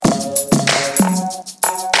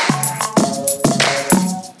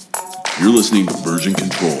You're listening to Version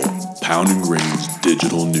Control, Pound and Grain's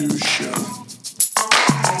digital news show.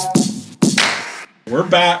 We're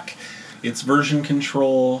back. It's Version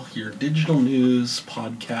Control, your digital news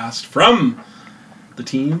podcast from the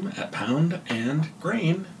team at Pound and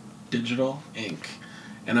Grain Digital Inc.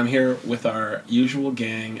 And I'm here with our usual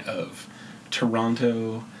gang of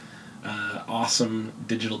Toronto awesome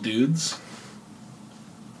digital dudes.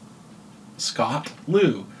 Scott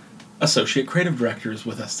Liu, Associate Creative Director, is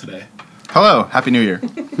with us today. Hello, Happy New Year.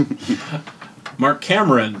 Mark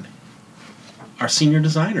Cameron, our Senior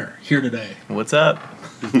Designer, here today. What's up?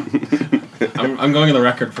 I'm going on the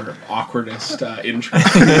record for awkwardest intro,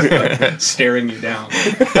 staring you down.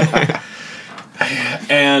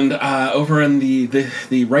 And over in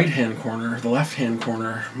the right-hand corner, the left-hand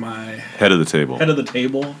corner, my head of the table,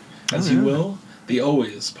 as you will, the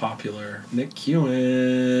always popular Nick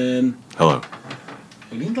Kewen. Hello.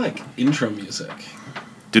 We need intro music.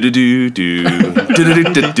 Do-do-do-do.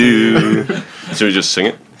 Do-do-do-do-do. So we just sing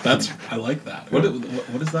it? I like that. What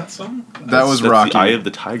is that song? That was That's Rocky. The Eye of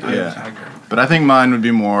the Tiger. Eye of the Tiger. But I think mine would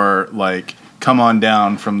be more like "Come On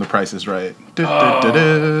Down" from The Price Is Right. We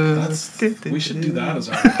should do that as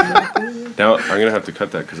our Now I'm gonna have to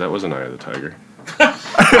cut that because that wasn't Eye of the Tiger.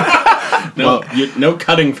 No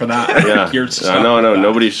cutting for that. Yeah. You're No.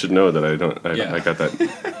 Nobody should know that I don't. Yeah. I got that.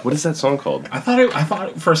 What is that song called? I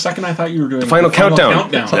thought for a second you were doing Final Countdown.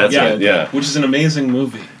 That's yeah, it, yeah. Which is an amazing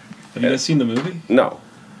movie. Have you guys seen the movie? No.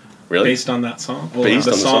 Really? Based on that song? Well, Based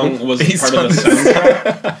the on the song song? was part of the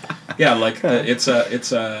soundtrack. Yeah, it's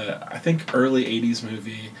a I think early 80s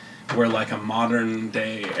movie where a modern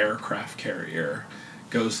day aircraft carrier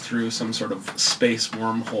goes through some sort of space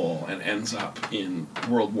wormhole and ends up in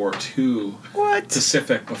World War II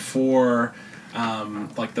Pacific before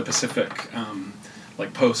the Pacific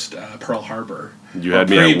post Pearl Harbor. You had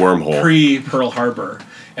me at wormhole. Pre-Pearl Harbor.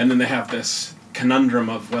 And then they have this conundrum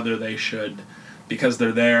of whether they should, because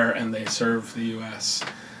they're there and they serve the U.S.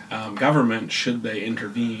 Government, should they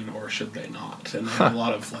intervene or should they not? And they have a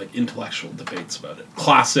lot of intellectual debates about it.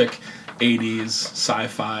 Classic 80s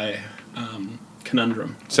sci-fi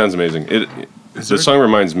conundrum. Sounds amazing. The song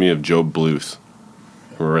reminds me of Joe Bluth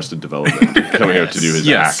from Arrested Development coming out to do his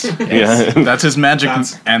act. Yes. Yeah. That's his magic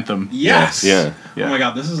anthem. Yes. Yeah. Oh my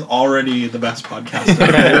God, this is already the best podcast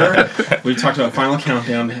ever. We've talked about Final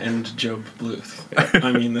Countdown and Joe Bluth.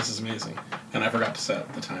 I mean, this is amazing. And I forgot to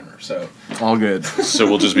set the timer, so... All good. So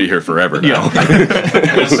we'll just be here forever now.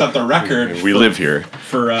 We'll set the record. We live here.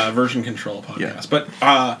 For Version Control podcast. Yeah. But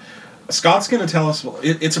Scott's going to tell us...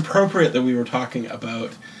 It's appropriate that we were talking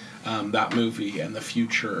about that movie and the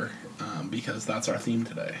future... because that's our theme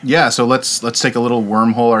today. Yeah, so let's take a little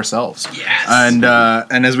wormhole ourselves. Yes.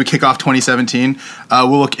 And as we kick off 2017,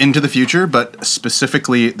 we'll look into the future, but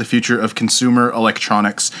specifically the future of consumer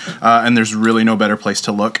electronics. And there's really no better place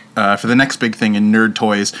to look for the next big thing in nerd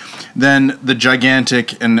toys than the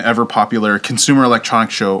gigantic and ever popular Consumer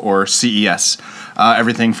Electronics Show, or CES.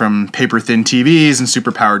 Everything from paper-thin TVs and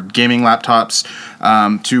super-powered gaming laptops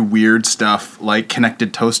to weird stuff like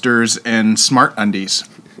connected toasters and smart undies.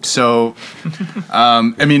 So,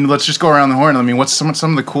 let's just go around the horn. What's some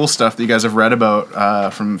of the cool stuff that you guys have read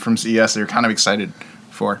about from CES that you're kind of excited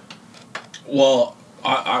for? Well,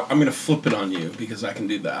 I'm going to flip it on you because I can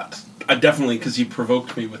do that. I definitely, because you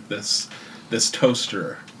provoked me with this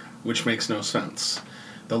toaster, which makes no sense.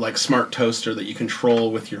 The smart toaster that you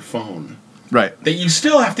control with your phone. Right. That you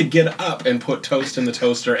still have to get up and put toast in the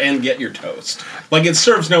toaster and get your toast. It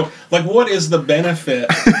serves no... what is the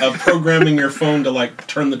benefit of programming your phone to,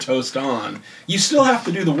 turn the toast on? You still have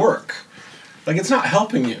to do the work. It's not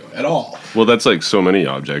helping you at all. Well, that's so many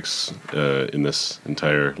objects in this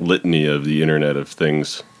entire litany of the Internet of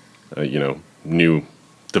Things, new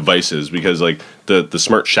devices, because, the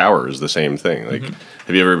smart shower is the same thing.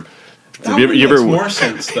 Have you ever... You ever more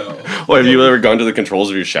sense though. Well, have you ever gone to the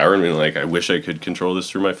controls of your shower and been I wish I could control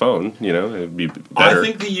this through my phone? It'd be better. I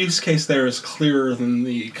think the use case there is clearer than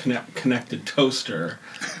the connected toaster,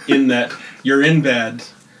 in that you're in bed,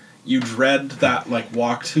 you dread that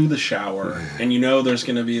walk to the shower, and there's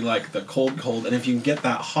going to be the cold, and if you can get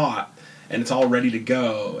that hot and it's all ready to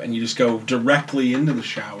go, and you just go directly into the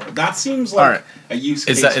shower, that seems like a use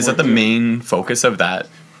case. Is that the main focus of that?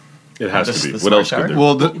 It has to be. The What else shower? could there?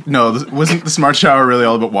 Well, wasn't the smart shower really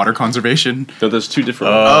all about water conservation? No, there's two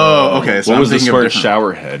different ones. Oh, okay. So one I'm was the thinking of smart different-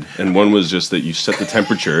 shower head, and one was just that you set the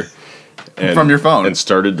temperature from your phone and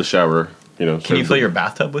started the shower. Can you fill your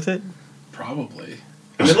bathtub with it? Probably.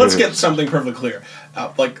 Let's get something perfectly clear.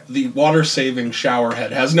 The water-saving shower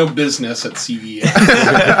head has no business at CES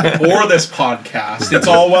or this podcast. It's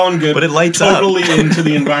all well and good. But it lights totally into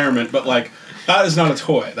the environment. But That is not a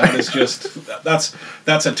toy. That is just that's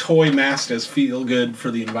a toy masked as feel good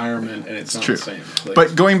for the environment, and it's not True. the same. Like,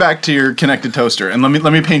 But going back to your connected toaster, and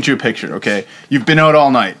let me paint you a picture, okay? You've been out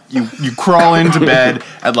all night. You crawl into bed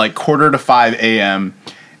at like 4:45 a.m.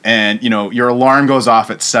 and your alarm goes off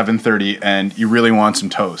at 7:30, and you really want some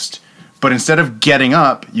toast. But instead of getting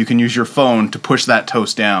up, you can use your phone to push that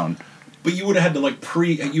toast down. But you would have had to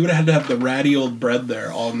you would have had to have the ratty old bread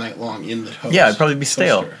there all night long in the toast. Yeah, it'd probably be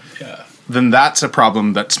stale. Toaster. Yeah. Then that's a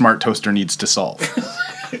problem that Smart Toaster needs to solve.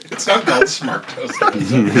 It's not called Smart Toaster.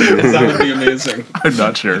 Because that would be amazing. I'm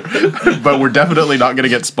not sure. But we're definitely not going to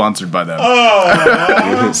get sponsored by them.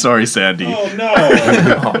 Oh, Sorry, Sandy. oh no.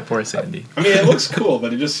 Oh, poor Sandy. I mean, it looks cool,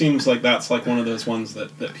 but it just seems like that's like one of those ones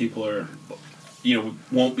that people are,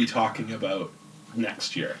 won't be talking about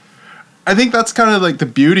next year. I think that's kind of like the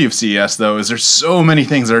beauty of CES, though, is there's so many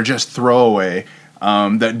things that are just throwaway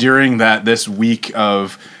that during this week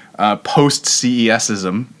of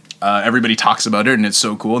post-CESism, everybody talks about it and it's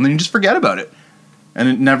so cool, and then you just forget about it. And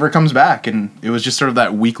it never comes back, and it was just sort of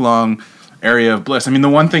that week-long area of bliss. I mean, the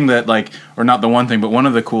one thing that, or not the one thing, but one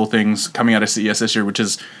of the cool things coming out of CES this year, which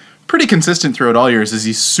is pretty consistent throughout all years, is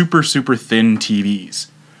these super, super thin TVs,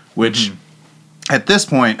 which at this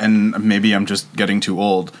point, and maybe I'm just getting too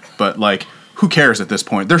old, but who cares at this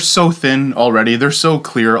point? They're so thin already. They're so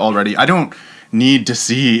clear already. I don't need to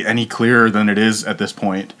see any clearer than it is at this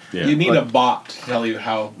point. Yeah. You need a bot to tell you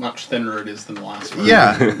how much thinner it is than the last version.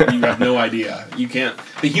 Yeah. You have no idea. You can't.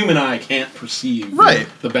 The human eye can't perceive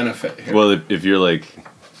the benefit here. Well, if you're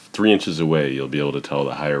 3 inches away, you'll be able to tell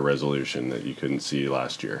the higher resolution that you couldn't see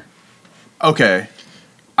last year. Okay.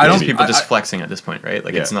 I don't. People just flexing at this point, right?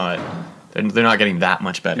 Yeah. It's not. They're not getting that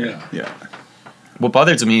much better. Yeah. What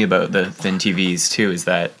bothers me about the thin TVs too is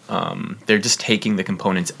that they're just taking the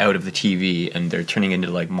components out of the TV and they're turning into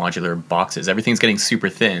modular boxes. Everything's getting super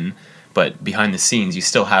thin, but behind the scenes you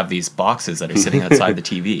still have these boxes that are sitting outside the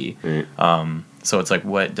TV. Right. So it's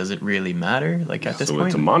what does it really matter? At this point,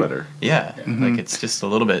 It's a monitor. yeah, it's just a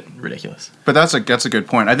little bit ridiculous. But that's a good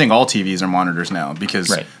point. I think all TVs are monitors now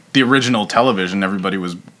because the original television, everybody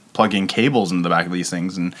was plugging cables into the back of these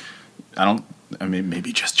things, and I mean,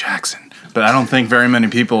 maybe just Jackson, but I don't think very many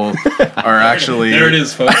people are actually... There it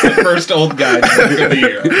is, folks. The first old guy joke of the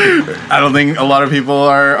year. I don't think a lot of people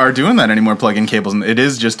are doing that anymore, plugging cables. And it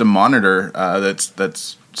is just a monitor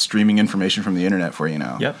that's streaming information from the internet for you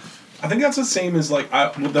now. Yep. I think that's the same as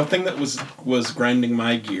the thing that was grinding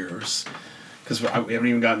my gears, because we haven't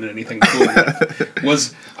even gotten to anything cool yet,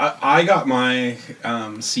 was I got my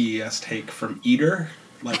CES take from Eater.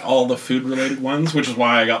 All the food related ones, which is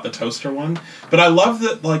why I got the toaster one. But I love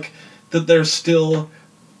that that they're still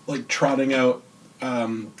trotting out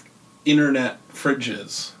internet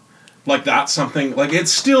fridges. That's something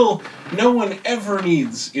it's still no one ever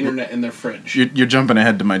needs internet in their fridge. You're jumping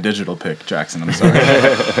ahead to my digital pick, Jackson. I'm sorry.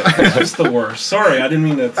 It's just the worst. Sorry, I didn't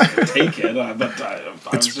mean to take it,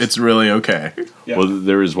 but it's really okay. Yeah. Well,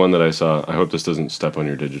 there is one that I saw. I hope this doesn't step on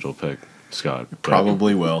your digital pick, Scott.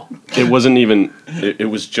 Probably will. It wasn't even... It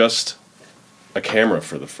was just a camera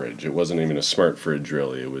for the fridge. It wasn't even a smart fridge,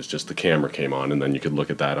 really. It was just the camera came on, and then you could look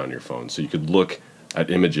at that on your phone. So you could look at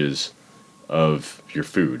images of your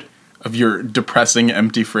food. Of your depressing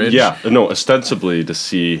empty fridge? Yeah. No, ostensibly to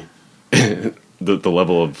see the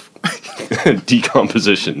level of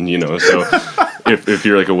decomposition, So if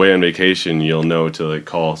you're away on vacation, you'll know to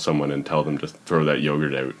call someone and tell them to throw that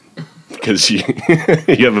yogurt out. Because you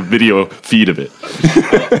have a video feed of it.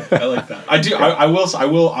 I like that. I do.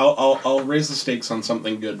 I'll raise the stakes on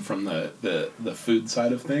something good from the food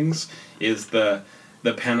side of things. Is the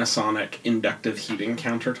Panasonic inductive heating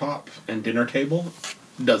countertop and dinner table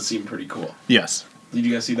does seem pretty cool. Yes. Did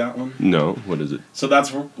you guys see that one? No. What is it? So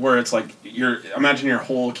that's where it's imagine your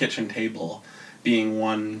whole kitchen table being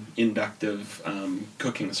one inductive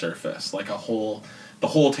cooking surface, the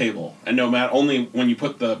whole table, and only when you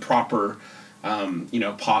put the proper,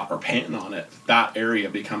 pot or pan on it, that area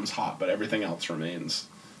becomes hot, but everything else remains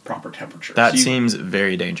proper temperature. That seems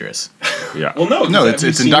very dangerous. Yeah. Well, no,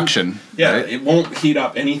 it's induction. Yeah, right? It won't heat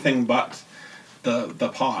up anything but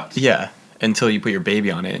the pot. Yeah. Until you put your baby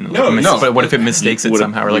on it, and no. But what if it mistakes it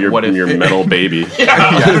somehow, or what if your metal baby?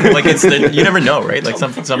 You never know, right?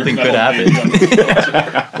 Something could happen.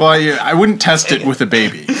 Well, I wouldn't test it with a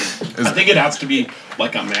baby. I think it has to be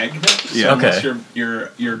like a magnet. So Yeah. unless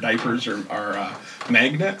your diapers are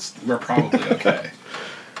magnets, we're probably okay.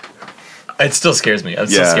 It still scares me. I'm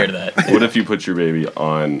still scared of that. What if you put your baby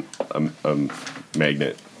on a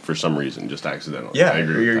magnet for some reason, just accidentally? Yeah, I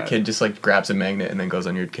agree or with your that. kid just grabs a magnet and then goes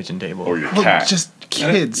on your kitchen table. Or Well, just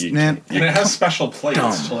kids, You man. And it has special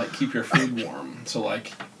plates to keep your food warm. So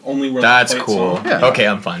only where That's the plate's cool. on. Yeah. Okay,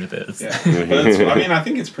 I'm fine with it. Yeah. But it's, I mean, I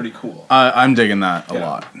think it's pretty cool. I'm digging that a Yeah.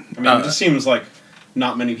 lot. I mean, it just seems like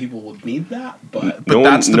not many people would need that, but But No one-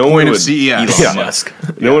 that's the no one point of would- CES. Elon Yeah. Musk.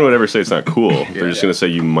 No one would ever say it's not cool. They're just yeah. going to say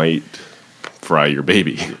you might fry your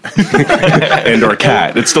baby and or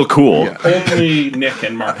cat. It's still cool. Yeah. only Nick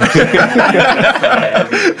and Marcus because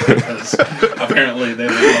apparently they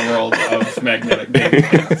live in a world of magnetic baby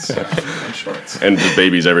pants and shorts. And the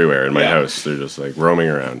babies everywhere in my Yeah. house. They're just like roaming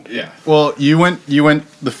around. Yeah. Well, you went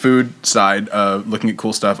the food side, looking at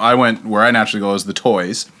cool stuff. I went where I naturally go is the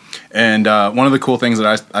toys, and one of the cool things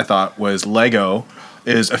that I thought was Lego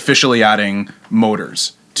is officially adding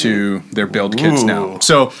motors to their build kits now.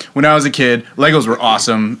 So when I was a kid, Legos were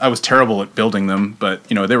awesome. I was terrible at building them, but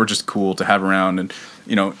they were just cool to have around and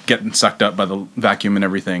getting sucked up by the vacuum and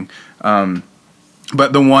everything.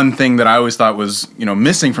 But the one thing that I always thought was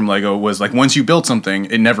missing from Lego was like once you built something,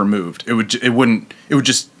 it never moved. You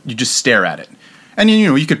just stare at it, and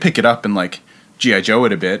you could pick it up and like G.I. Joe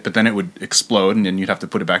it a bit, but then it would explode and then you'd have to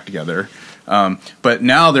put it back together. But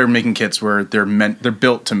now they're making kits where they're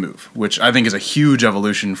built to move, which I think is a huge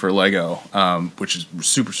evolution for Lego, which is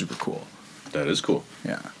super, super cool. That is cool.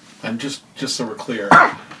 Yeah. And just so we're clear,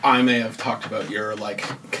 I may have talked about your like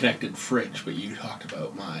connected fridge, but you talked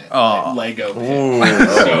about my Lego pick.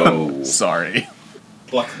 So Sorry.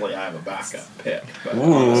 luckily I have a backup pick. But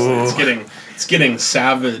honestly, it's getting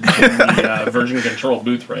savage in the version control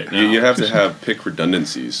booth right now. You have to have pick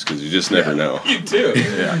redundancies because you just never know. You do.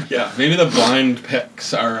 Yeah. Maybe the blind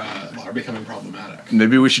picks are becoming problematic.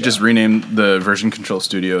 Maybe we should just rename the version control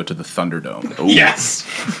studio to the Thunderdome. Yes.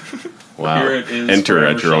 Wow. Here it is Enter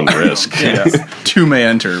forever at your own shut down. risk. Yes. Two may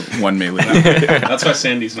enter, one may leave. That's why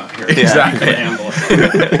Sandy's not here. Exactly. He can handle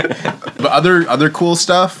it. But other cool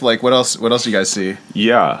stuff, like what else do you guys see?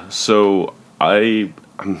 Yeah, so I'm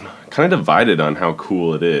kind of divided on how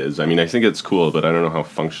cool it is. I mean, I think it's cool, but I don't know how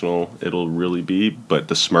functional it'll really be. But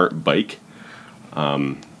the smart bike,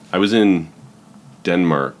 I was in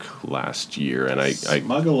Denmark last year, and I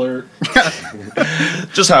Smug alert.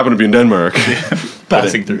 just happened to be in Denmark.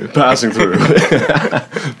 Passing through.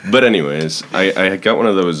 But anyways, I got one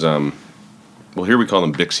of those, well, here we call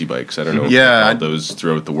them Bixie bikes. I don't know if Yeah. they call those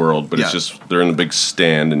throughout the world, but it's Yeah. just, they're in a big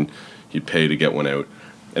stand, and you'd pay to get one out.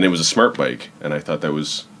 And it was a smart bike, and I thought that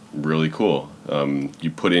was really cool.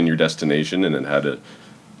 You put in your destination, and it had a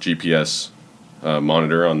GPS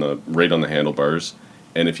monitor right on the handlebars.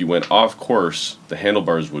 And if you went off course, the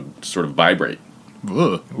handlebars would sort of vibrate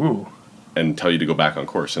Ugh. Ooh. and tell you to go back on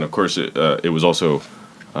course. And of course, it was also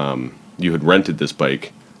you had rented this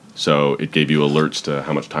bike, so it gave you alerts to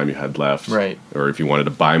how much time you had left, Right. Or if you wanted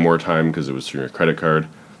to buy more time because it was through your credit card.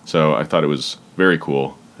 So I thought it was very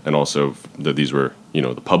cool, and also that these were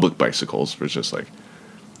the public bicycles. It was just like,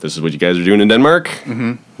 this is what you guys are doing in Denmark.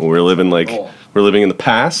 Mm-hmm. Well, we're living in the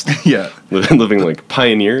past. Yeah. Living like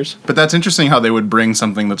pioneers. But that's interesting how they would bring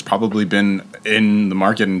something that's probably been in the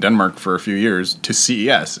market in Denmark for a few years to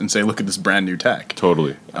CES and say, look at this brand new tech.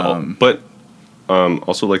 Totally. But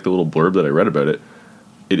also, like the little blurb that I read about it,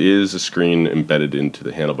 it is a screen embedded into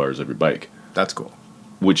the handlebars of your bike, That's cool.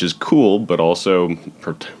 which is cool, but also,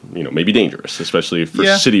 maybe dangerous, especially for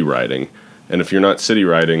Yeah. city riding. And if you're not city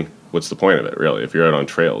riding, what's the point of it, really? If you're out on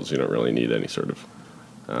trails, you don't really need any sort of...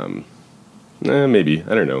 maybe.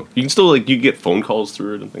 I don't know. You can still, you get phone calls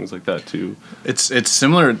through it and things like that, too. It's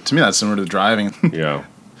similar, to me, that's similar to driving. Yeah.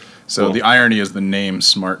 So Well- the irony is the name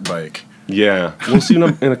Smart Bike. Yeah. Well, see,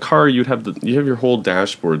 in a car, you have your whole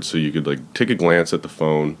dashboard, so you could, take a glance at the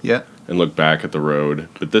phone. Yeah. And look back at the road.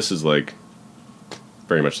 But this is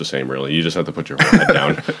very much the same, really. You just have to put your whole head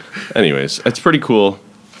down. Anyways, it's pretty cool.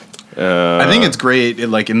 I think it's great,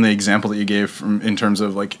 in the example that you gave in terms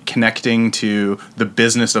of connecting to the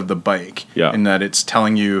business of the bike. Yeah. In that it's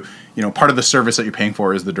telling you, part of the service that you're paying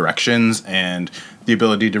for is the directions and the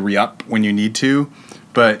ability to re-up when you need to.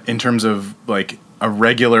 But in terms of a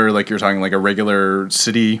regular, you're talking a regular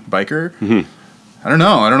city biker, I don't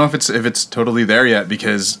know. I don't know if it's totally there yet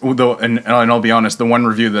because and I'll be honest, the one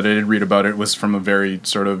review that I did read about it was from a very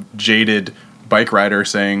sort of jaded bike rider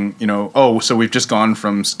saying, so we've just gone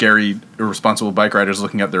from scary, irresponsible bike riders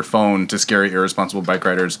looking at their phone to scary, irresponsible bike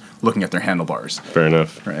riders looking at their handlebars. Fair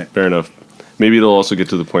enough. Right. Fair enough. Maybe it'll also get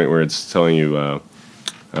to the point where it's telling you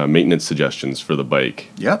maintenance suggestions for the bike.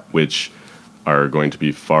 Yep. Which are going to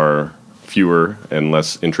be far fewer and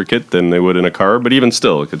less intricate than they would in a car. But even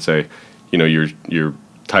still, it could say, your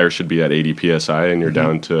tire should be at 80 psi and you're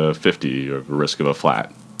down to 50 or the risk of a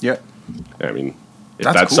flat. Yep. I mean, if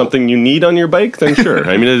That's that's cool. something you need on your bike, then sure.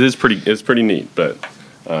 I mean, it's pretty neat. But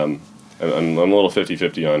I'm a little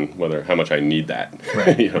 50-50 on how much I need that.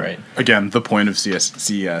 Right, You know? right. Again, the point of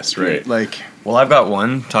CES, right? Right. Like, Well, I've got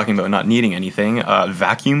one talking about not needing anything.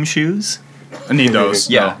 Vacuum shoes. I need those.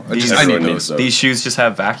 Yeah, No, these- I need Everyone those. needs those. These shoes just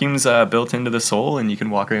have vacuums built into the sole, and you can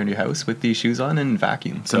walk around your house with these shoes on and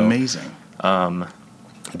vacuum. It's So amazing.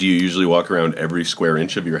 Do you usually walk around every square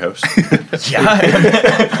inch of your house? yeah,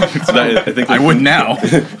 I think I would now.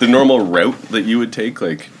 the normal route that you would take,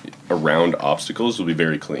 like around obstacles, will be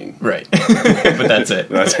very clean. right. But that's it.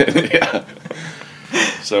 That's it. Yeah.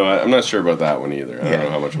 So I'm not sure about that one either. I don't know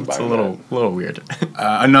how much I'm It's buying. a little weird.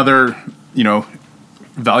 Another,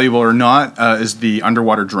 valuable or not, is the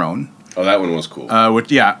underwater drone. Oh, that one was cool.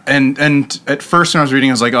 Which and at first when I was reading,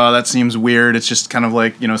 I was like, oh, that seems weird. It's just kind of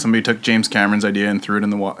like somebody took James Cameron's idea and threw it in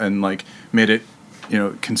the water and like made it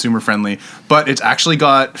consumer friendly. But it's actually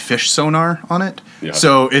got fish sonar on it, Yeah.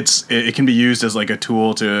 so it can be used as like a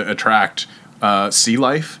tool to attract sea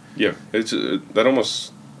life. Yeah, it's that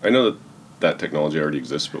almost. I know that technology already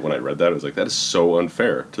exists, but when I read that, I was like, that is so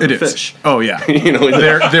unfair to the It is. fish. Oh yeah,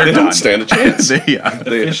 They're done. don't stand a chance. The The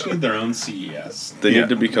fish need their own CES. They Yeah. need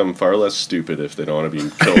to become far less stupid if they don't want to be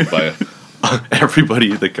killed by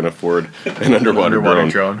everybody that can afford an underwater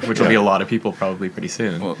drone. which will be a lot of people probably pretty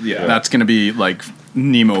soon. Well, yeah, that's going to be like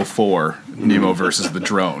Nemo 4, Nemo versus the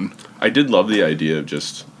drone. I did love the idea of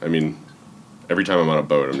just. I mean, every time I'm on a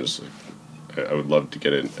boat, I'm just like, I would love to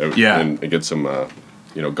get out Yeah. and get some,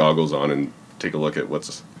 goggles on and take a look at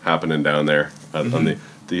what's happening down there on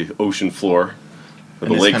the ocean floor or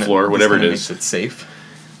the lake floor, whatever it is. Makes it safe.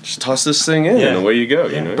 Just toss this thing in Yeah. and away you go.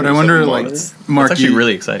 Yeah. You know. But I You wonder, set the like, monitor. Mark, It's actually you,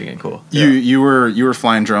 really exciting and cool. you were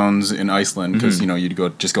flying drones in Iceland because you'd go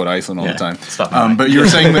to Iceland all Yeah. the time. Stop by. But you were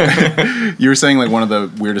saying that like one of the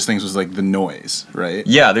weirdest things was like the noise, right?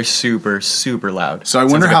 Yeah, they're super, super loud. So I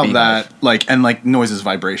Sounds wonder like a how beehive. that and noise is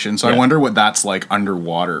vibration. So I Yeah. wonder what that's like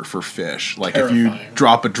underwater for fish. Like if you Terrifying.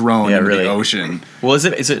 drop a drone Yeah, into really. the ocean, Well, is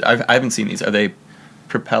it? I haven't seen these. Are they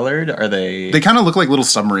propellered? Are they? they kind of look like little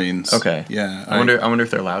submarines. Okay. Yeah. I wonder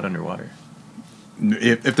if they're loud underwater.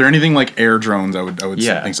 If they're anything like air drones, I would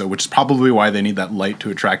Yeah. think so. Which is probably why they need that light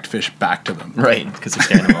to attract fish back to them. Right, because they're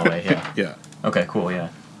scaring them away. Yeah. Yeah. Okay. Cool. Yeah.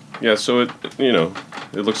 Yeah, so it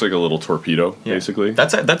looks like a little torpedo Yeah. basically.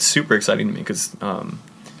 That's super exciting to me because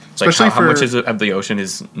Especially how much for- of the ocean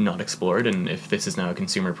is not explored, and if this is now a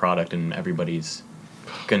consumer product and everybody's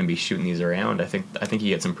going to be shooting these around, I think you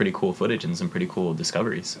get some pretty cool footage and some pretty cool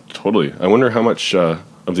discoveries. Totally. I wonder how much of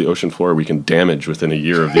the ocean floor we can damage within a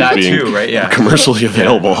year of these That being too, right? Yeah. commercially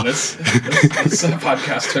available. This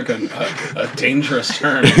podcast took a dangerous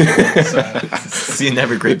turn. It's, Seeing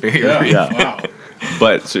every great barrier. yeah, Reef. Yeah. Wow.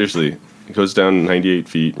 But seriously, it goes down 98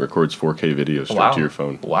 feet, records 4K video straight Wow. to your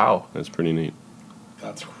phone. Wow. That's pretty neat.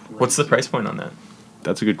 That's crazy. What's the price point on that?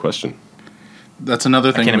 That's a good question. That's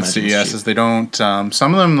another thing can't with imagine it's CES cheap. is they don't.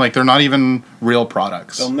 Some of them they're not even real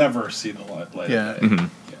products. They'll never see the light. Yeah. Mm-hmm.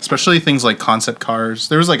 Especially things like concept cars.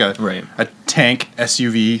 There was like a Right. a tank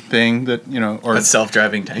SUV thing that or A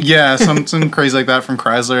self-driving tank. yeah, some crazy like that from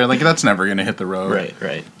Chrysler. Like that's never gonna hit the road. Right.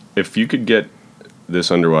 Right. If you could get this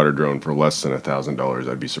underwater drone for less than $1,000,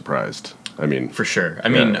 I'd be surprised. I mean, For sure. I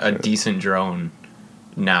mean, Yeah. a decent drone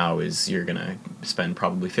now is you're gonna spend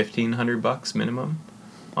probably $1,500 minimum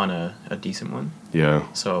on a decent one. yeah.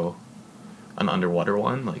 So an underwater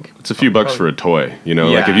one, like It's a few bucks for a toy, like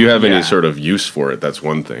Yeah, if you have any yeah. sort of use for it, that's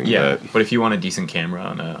one thing. yeah. but- But if you want a decent camera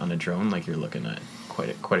on a drone, like you're looking at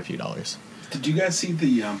quite a few dollars. Did you guys see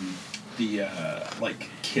the like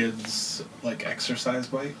kids like exercise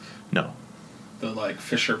bike? No. The like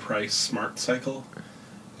Fisher Price Smart Cycle.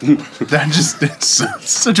 That just it's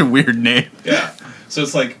such a weird name. Yeah. So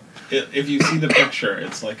it's like if you see the picture,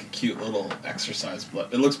 it's like a cute little exercise.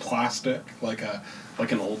 It looks plastic, like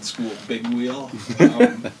an old school big wheel,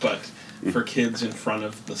 but for kids in front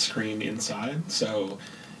of the screen inside. So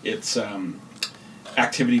it's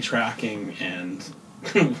activity tracking and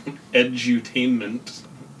edutainment.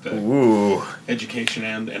 Ooh. Education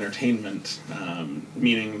and entertainment,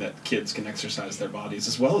 meaning that kids can exercise their bodies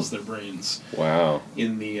as well as their brains Wow.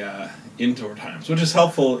 in the indoor times, which is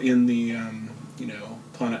helpful in the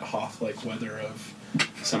Planet Hoth like weather of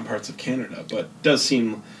some parts of Canada, but does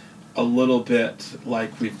seem a little bit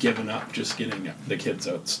like we've given up just getting the kids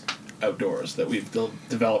outdoors. That we've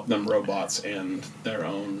developed them robots and their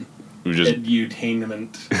own We just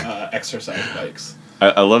edutainment exercise bikes.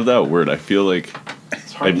 I love that word. I feel like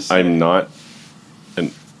It's hard to say. I'm not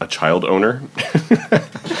a child owner.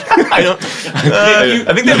 I don't.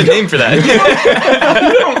 I think they have a name for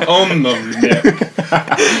that. don't own them, Nick.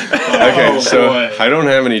 Okay, Oh, so boy. I don't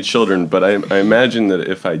have any children, but I imagine that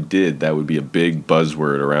if I did, that would be a big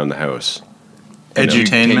buzzword around the house.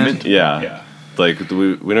 Edutainment. Yeah. Yeah. Like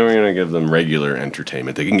we're never gonna give them regular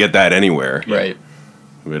entertainment. They can get that anywhere. Right.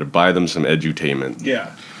 We got to buy them some edutainment.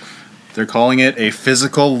 Yeah. They're calling it a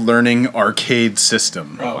physical learning arcade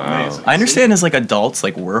system. Oh, Wow. amazing. I understand as like adults,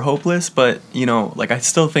 like we're hopeless, but you know, like I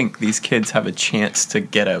still think these kids have a chance to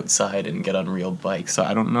get outside and get on real bikes. So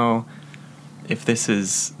I don't know if this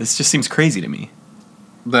just seems crazy to me.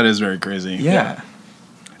 That is very crazy. Yeah.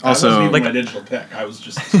 That wasn't Also, even like- my digital pick. I was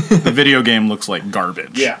just the video game looks like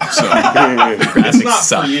garbage. yeah. So It's not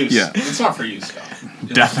suck. for you. Yeah. It's not for you, Scott.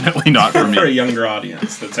 It's definitely not for for a me. younger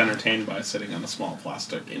audience that's entertained by sitting on a small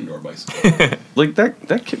plastic indoor bicycle. Like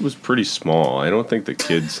that kid was pretty small. I don't think the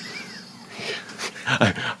kids.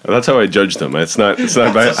 That's how I judge them. It's not. It's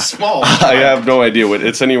a small. I have no idea what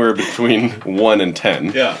it's anywhere between 1 and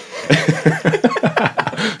 10. Yeah.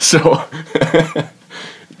 So,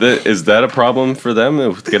 is that a problem for them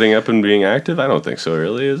with getting up and being active? I don't think so.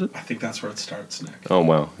 Really, is it? I think that's where it starts, Nick. Oh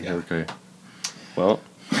wow. Yeah. Okay. Well,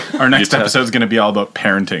 Our next You te- episode is going to be all about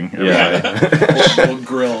parenting. yeah. We'll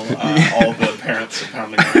grill all the parents of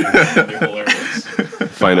Pounding Green. It'll be hilarious.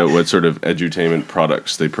 Find out what sort of edutainment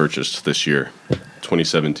products they purchased this year,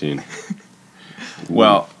 2017.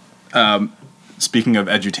 Well, speaking of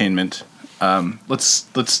edutainment,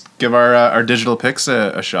 let's give our digital picks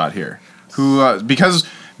a shot here. Who because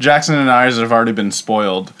Jackson and ours have already been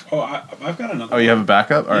spoiled. Oh, I've got another. Oh, you have a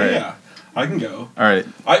backup? All right. Yeah, I can go. All right.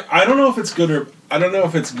 I don't know if it's good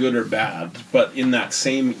or bad, but in that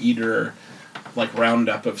same eater, like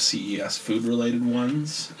roundup of CES food related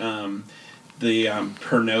ones, the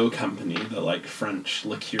Pernod company, the like French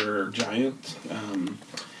liqueur giant,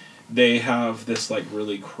 they have this like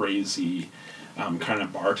really crazy kind of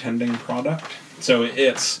bartending product. So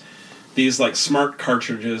it's these like smart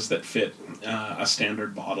cartridges that fit a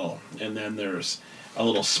standard bottle, and then there's a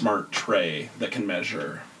little smart tray that can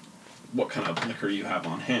measure what kind of liquor you have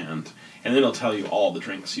on hand, and then it'll tell you all the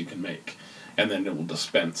drinks you can make, and then it will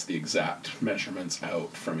dispense the exact measurements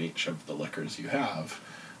out from each of the liquors you have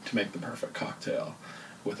to make the perfect cocktail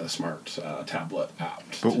with a smart tablet app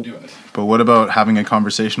to do it. But what about having a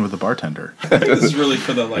conversation with the bartender? I think this is really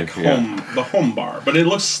for the like Yeah. home bar, but it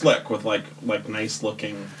looks slick with like nice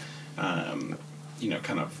looking,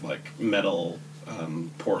 kind of like metal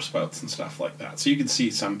pour spouts and stuff like that. So you can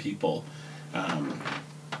see some people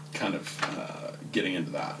kind of getting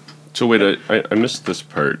into that. So wait, I missed this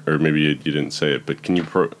part, or maybe you didn't say it, but can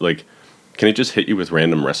it just hit you with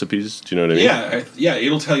random recipes? Do you know what I mean? Yeah,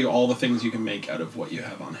 it'll tell you all the things you can make out of what you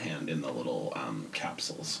have on hand in the little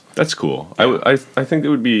capsules. That's cool. I think it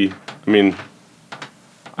would be, I mean,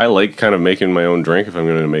 I like kind of making my own drink if I'm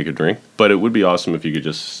going to make a drink, but it would be awesome if you could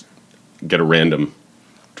just get a random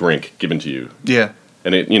drink given to you. Yeah.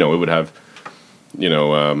 And it would have,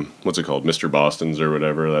 what's it called? Mr. Boston's or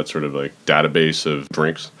whatever, that sort of like database of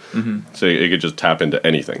drinks. Mm-hmm. So it could just tap into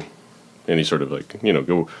anything. Any sort of like,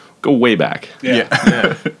 go way back.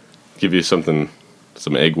 Yeah. Give you some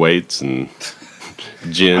egg whites and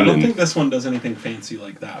gin. I don't and think this one does anything fancy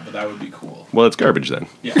like that, but that would be cool. well, it's garbage then.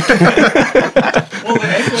 Yeah. Well, the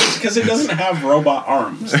egg whites, because it doesn't have robot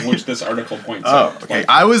arms, which this article points out. Oh, okay. Like,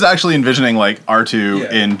 I was actually envisioning like R2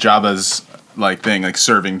 Yeah. in Jabba's like thing, like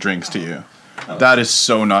serving drinks to you. That is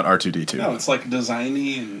so not R2D2. no, it's like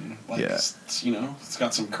designy and like Yeah. it's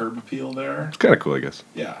got some curb appeal there. It's kind of cool, I guess.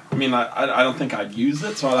 Yeah, I mean, I don't think I'd use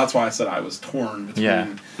it, so that's why I said I was torn between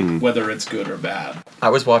Yeah. whether it's good or bad. I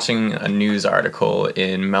was watching a news article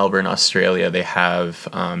in Melbourne, Australia. They have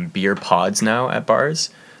beer pods now at bars.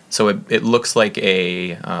 So it looks like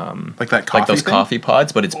a Like that coffee like those thing? coffee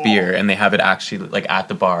pods, but it's Oh. beer, and they have it actually like at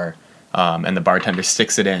the bar, and the bartender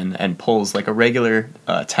sticks it in and pulls like a regular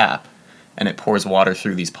tap, and it pours water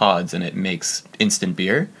through these pods, and it makes instant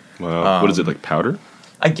beer. Wow. What is it, like powder?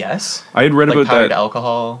 I guess. I had read Like about powdered that.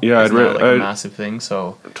 alcohol. Yeah, is I'd now, read- like a I'd- massive thing.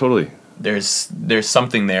 So Totally. there's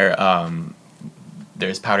something there.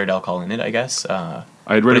 There's powdered alcohol in it, I guess. I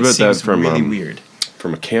had read But it about that seems from really weird.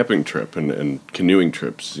 from a camping trip and canoeing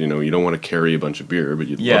trips. You don't want to carry a bunch of beer, but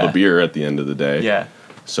you Yeah. love a beer at the end of the day. Yeah.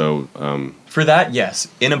 So, For that, yes.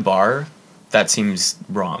 In a bar, that seems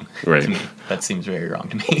wrong Right. to me. That seems very wrong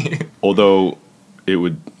to me. although it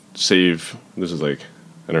would save, this is like,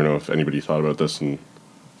 I don't know if anybody thought about this,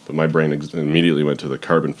 but my brain immediately went to the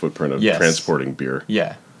carbon footprint of Yes. transporting beer.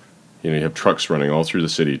 Yeah. You have trucks running all through the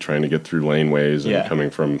city trying to get through laneways and Yeah. coming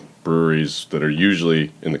from breweries that are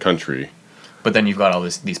usually in the country. But then you've got all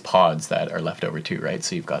these pods that are left over too, right?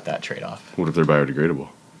 So you've got that trade-off. What if they're biodegradable?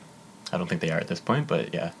 I don't think they are at this point,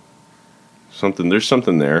 but yeah. There's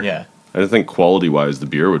something there. Yeah. I think quality-wise, the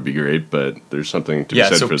beer would be great, but there's something to be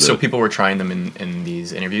said for the... so people were trying them in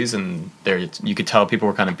these interviews, and you could tell people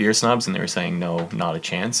were kind of beer snobs, and they were saying, no, not a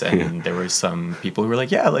chance. And there were some people who were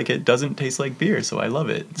like, yeah, like, it doesn't taste like beer, so I love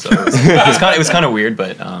it. So it was kind of weird,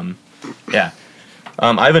 but yeah.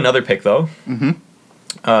 I have another pick, though. Mm-hmm.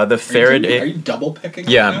 The Faraday... Are you double picking?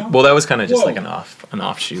 Yeah, right now? well, that was kind of just Whoa. like an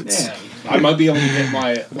offshoot. Man, I might be able to get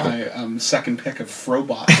my second pick of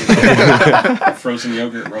Frobot, frozen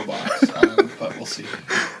yogurt robots, but we'll see.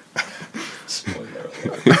 Spoiler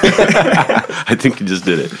alert. I think you just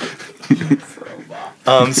did it.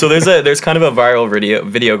 Frobot. So there's kind of a viral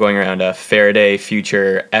video going around a Faraday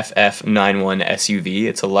Future FF91 SUV.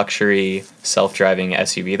 It's a luxury self-driving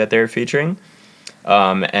SUV that they're featuring.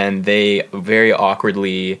 And they very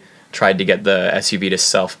awkwardly tried to get the SUV to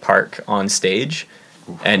self-park on stage,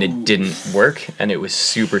 and it didn't work, and it was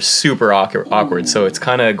super, super awkward. So it's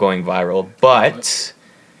kind of going viral. But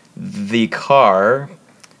the car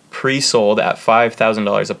pre-sold at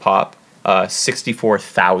 $5,000 a pop,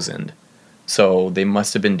 $64,000. So they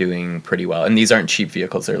must have been doing pretty well. And these aren't cheap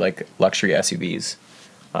vehicles; they're like luxury SUVs.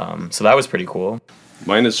 So that was pretty cool.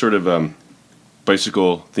 Mine is sort of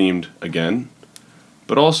bicycle themed again,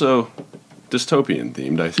 but also dystopian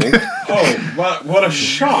themed, I think. Oh, what a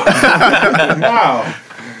shock! Wow.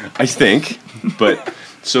 I think. But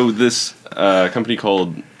so this company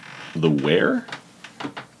called The Wear,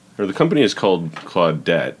 or the company is called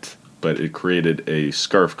Claudette, but it created a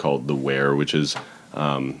scarf called The Wear, which is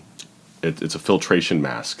it's a filtration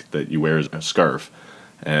mask that you wear as a scarf.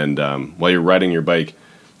 And while you're riding your bike,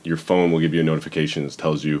 your phone will give you a notification that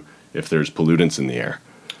tells you if there's pollutants in the air.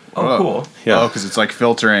 Oh, cool. Yeah. Oh, because it's like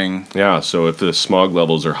filtering. Yeah, so if the smog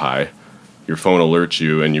levels are high, your phone alerts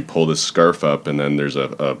you and you pull this scarf up, and then there's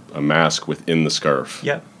a mask within the scarf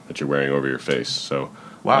that you're wearing over your face. So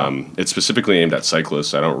Wow. It's specifically aimed at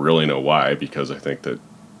cyclists. I don't really know why, because I think that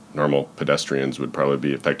normal pedestrians would probably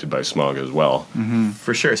be affected by smog as well. Mm-hmm.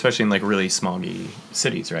 For sure, especially in like really smoggy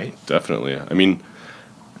cities, right? Definitely. I mean,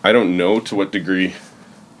 I don't know to what degree...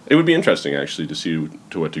 It would be interesting, actually, to see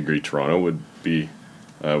to what degree Toronto would be...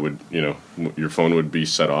 your phone would be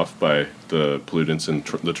set off by the pollutants in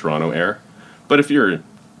the Toronto air. But if you're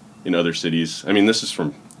in other cities, I mean, this is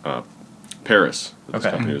from Paris. That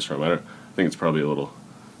this company is from. I think it's probably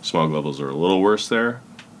smog levels are a little worse there.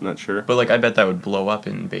 I'm not sure. But like, I bet that would blow up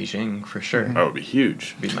in Beijing for sure. Oh, it would be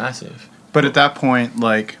huge. It'd be massive. But at that point,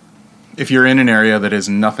 like, if you're in an area that is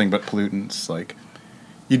nothing but pollutants, like,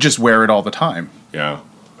 you just wear it all the time. Yeah.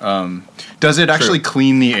 Does it actually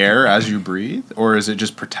clean the air as you breathe, or is it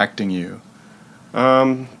just protecting you?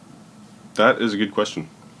 That is a good question.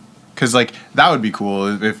 Because, like, that would be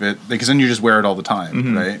cool if it... Because then you just wear it all the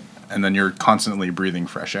time, right? And then you're constantly breathing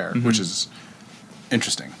fresh air, which is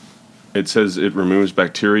interesting. It says it removes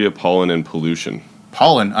bacteria, pollen, and pollution.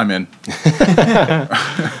 Pollen, I'm in.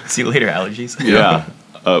 See you later, allergies. Yeah.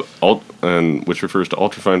 And which refers to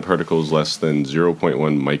ultrafine particles less than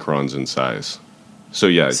 0.1 microns in size. So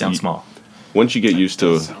yeah, Sounds small. Once you get used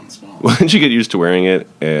to Sounds small. once you get used to wearing it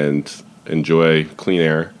and enjoy clean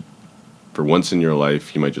air for once in your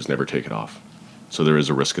life, you might just never take it off. So there is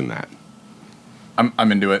a risk in that.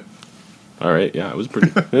 I'm into it. All right, yeah, it was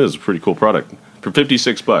a pretty cool product for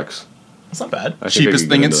 $56. That's not bad. I think I Cheapest could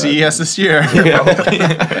thing get at into that. CES this year.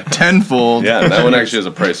 Tenfold. Yeah, that one actually has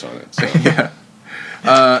a price on it. So.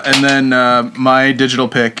 And then my digital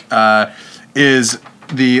pick is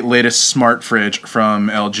the latest smart fridge from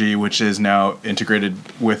LG, which is now integrated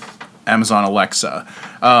with Amazon Alexa.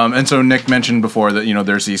 And so Nick mentioned before that,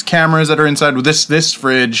 there's these cameras that are inside. This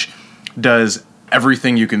fridge does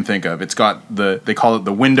everything you can think of. It's got they call it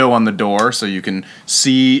the window on the door, so you can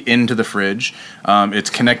see into the fridge. It's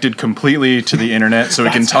connected completely to the internet, so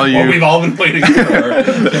it can tell you. What we've all been waiting for.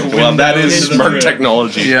 Well, that is smart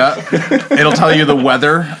technology. Yeah, it'll tell you the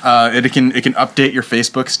weather. It can update your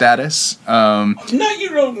Facebook status. No, you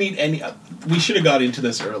don't need any. We should have got into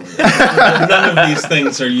this earlier. None of these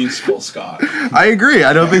things are useful, Scott. I agree.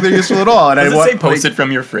 I don't think they're useful at all. And Does it say post it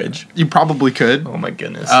from your fridge? You probably could. Oh my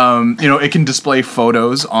goodness. It can display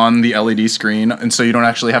photos on the LED screen, and so you don't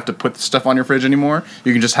actually have to put stuff on your fridge anymore.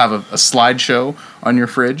 You can just have a slideshow on your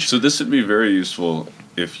fridge. So this would be very useful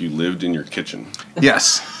if you lived in your kitchen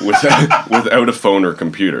Yes. without a phone or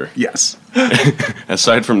computer. Yes.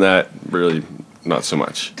 Aside from that, really not so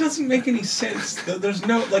much. It doesn't make any sense. There's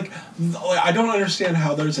no, I don't understand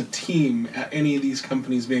how there's a team at any of these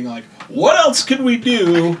companies being like, what else could we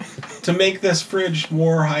do to make this fridge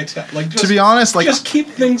more high-tech? To be honest, just keep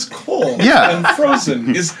things cold Yeah. and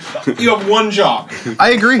frozen. You have one job. I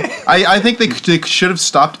agree. I think they should have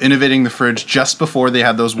stopped innovating the fridge just before they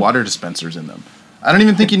had those water dispensers in them. I don't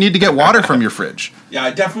even think you need to get water from your fridge. Yeah,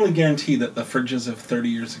 I definitely guarantee that the fridges of 30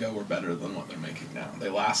 years ago were better than what they're making now. They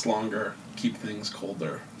last longer, keep things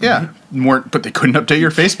colder. Yeah, more, but they couldn't update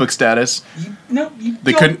your Facebook status. You They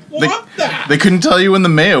don't couldn't. want that. They couldn't tell you when the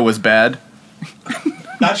mayo was bad.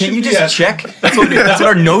 That should Can't you be just check? That's what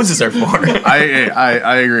our noses are for. I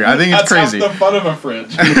agree. I think it's That's crazy. half the fun of a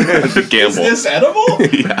fridge. Gamble. Is this edible?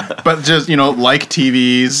 But just, like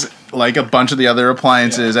TVs, like a bunch of the other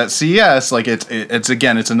appliances at CES, like it's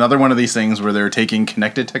again, it's another one of these things where they're taking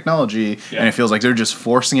connected technology and it feels like they're just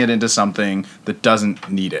forcing it into something that doesn't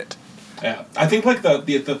need it. Yeah, I think like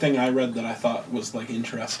the thing I read that I thought was like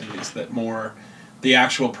interesting is that more the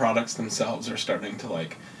actual products themselves are starting to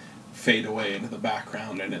like fade away into the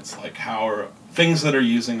background, and it's like how are things that are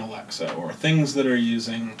using Alexa or things that are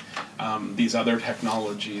using these other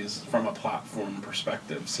technologies from a platform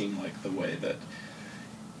perspective seem like the way that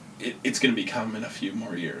it's going to become in a few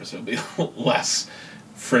more years. It'll be less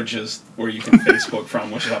fridges where you can Facebook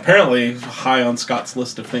from, which is apparently high on Scott's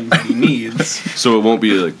list of things that he needs. So it won't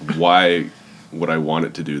be like, why would I want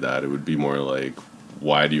it to do that? It would be more like,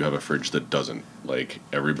 why do you have a fridge that doesn't? Like,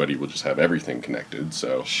 everybody will just have everything connected,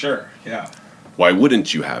 so Sure, yeah. why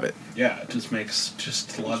wouldn't you have it? Yeah, it just makes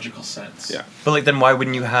just logical sense. Yeah. But like, then why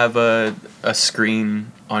wouldn't you have a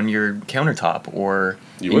screen on your countertop or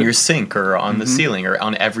You in would. your sink or on the ceiling or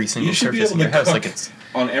on every single You should be surface able in to your house? cook Like, it's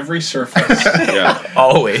on every surface Yeah.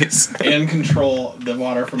 always. and control the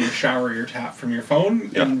water from your shower or your tap from your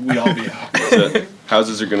phone, and we'd all be happy. So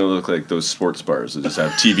houses are going to look like those sports bars that just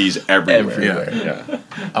have TVs everywhere. Everywhere. Yeah.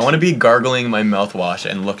 I want to be gargling my mouthwash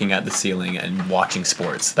and looking at the ceiling and watching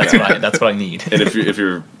sports. That's what I need. And if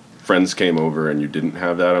your friends came over and you didn't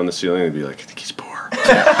have that on the ceiling, they'd be like, I think he's poor.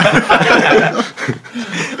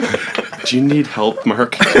 Do you need help,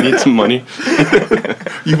 Mark? Do you need some money?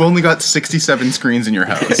 You've only got 67 screens in your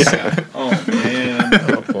house. Oh man!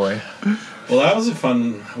 Oh boy. Well, that was a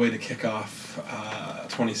fun way to kick off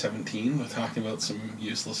 2017 with talking about some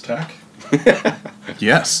useless tech.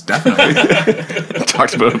 Yes, definitely.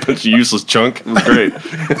 Talked about a bunch of useless junk. It was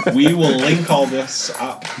great. We will link all this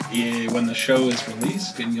up when the show is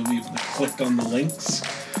released, and you'll be able to click on the links.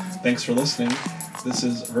 Thanks for listening. This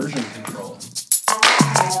is Version Control.